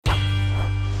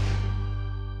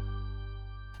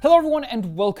Hello everyone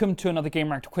and welcome to another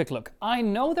Gamereactor Quick Look. I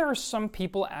know there are some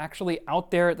people actually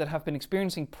out there that have been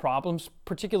experiencing problems,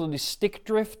 particularly stick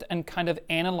drift and kind of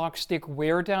analog stick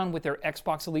wear down with their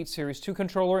Xbox Elite Series 2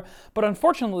 controller, but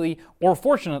unfortunately, or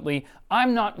fortunately,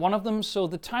 I'm not one of them, so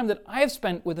the time that I have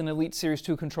spent with an Elite Series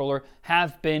 2 controller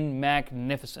have been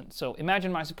magnificent. So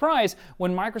imagine my surprise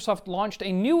when Microsoft launched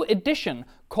a new edition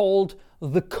called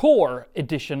the Core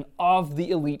Edition of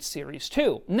the Elite Series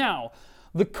 2. Now,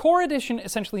 the Core Edition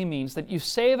essentially means that you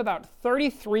save about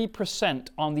 33%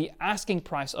 on the asking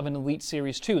price of an Elite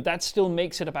Series 2. That still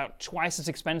makes it about twice as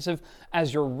expensive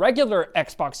as your regular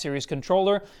Xbox Series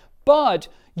controller, but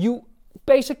you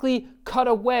basically cut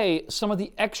away some of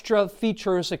the extra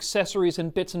features, accessories,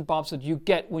 and bits and bobs that you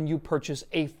get when you purchase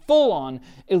a full-on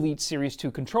Elite Series 2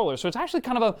 controller. So it's actually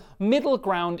kind of a middle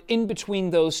ground in between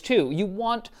those two. You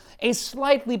want a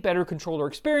slightly better controller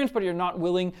experience, but you're not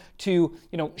willing to,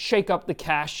 shake up the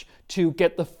cash to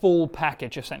get the full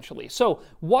package, essentially. So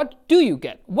what do you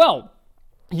get? Well,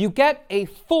 you get a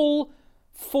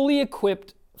fully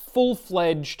equipped,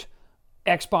 full-fledged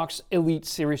Xbox Elite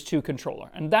Series 2 controller.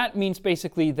 And that means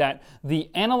basically that the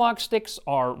analog sticks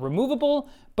are removable,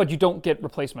 but you don't get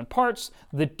replacement parts.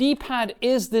 The D-pad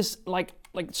is this like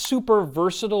super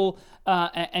versatile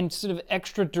and sort of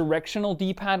extra directional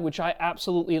D-pad, which I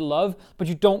absolutely love, but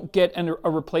you don't get a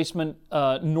replacement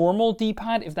normal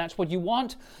D-pad if that's what you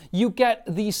want. You get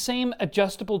the same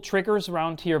adjustable triggers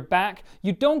around here back.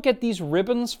 You don't get these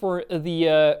ribbons for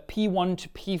the P1 to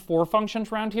P4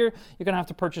 functions around here. You're gonna have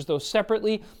to purchase those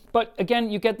separately. But again,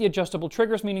 you get the adjustable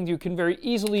triggers, meaning you can very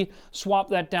easily swap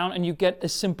that down and you get a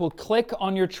simple click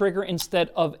on your trigger instead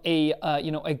of a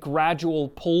gradual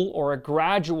pull or a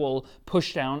gradual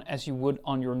push down as you would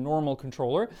on your normal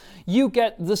controller. You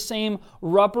get the same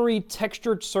rubbery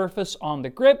textured surface on the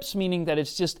grips, meaning that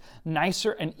it's just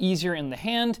nicer and easier in the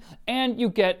hand, and you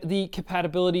get the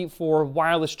compatibility for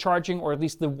wireless charging, or at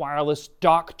least the wireless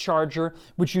dock charger,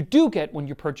 which you do get when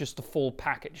you purchase the full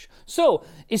package. So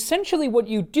essentially what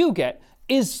you do get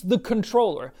is the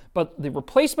controller, but the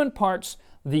replacement parts,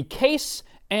 the case,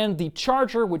 and the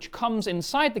charger, which comes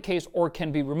inside the case or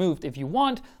can be removed if you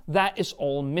want, that is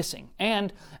all missing.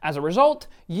 And as a result,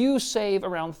 you save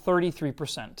around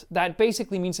 33%. That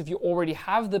basically means if you already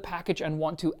have the package and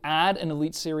want to add an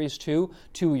Elite Series 2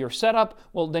 to your setup,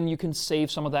 well, then you can save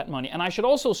some of that money. And I should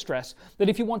also stress that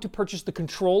if you want to purchase the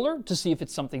controller to see if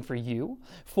it's something for you,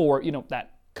 for,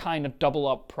 that kind of double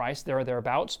up price there or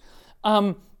thereabouts,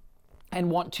 and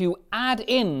want to add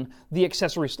in the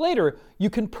accessories later, you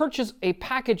can purchase a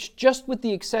package just with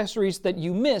the accessories that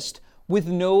you missed with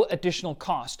no additional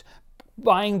cost.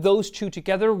 Buying those two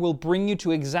together will bring you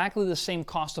to exactly the same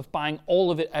cost of buying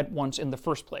all of it at once in the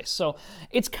first place. So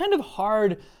it's kind of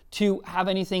hard to have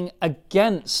anything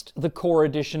against the Core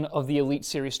Edition of the Elite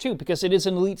Series 2 because it is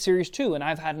an Elite Series 2 and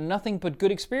I've had nothing but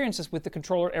good experiences with the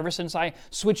controller ever since I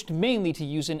switched mainly to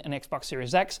using an Xbox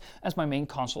Series X as my main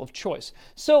console of choice.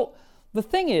 So the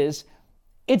thing is,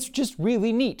 it's just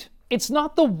really neat. It's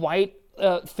not the white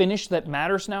finish that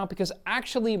matters now, because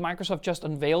actually Microsoft just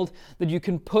unveiled that you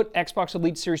can put Xbox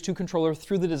Elite Series 2 controller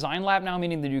through the Design Lab now,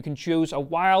 meaning that you can choose a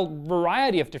wild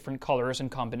variety of different colors and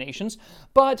combinations,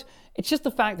 but it's just the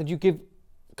fact that you give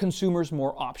consumers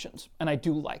more options, and I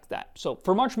do like that. So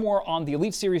for much more on the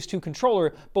Elite Series 2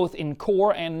 controller, both in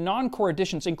core and non-core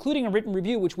editions, including a written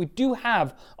review, which we do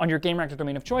have on your Gamereactor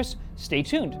domain of choice, stay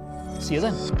tuned. See you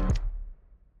then.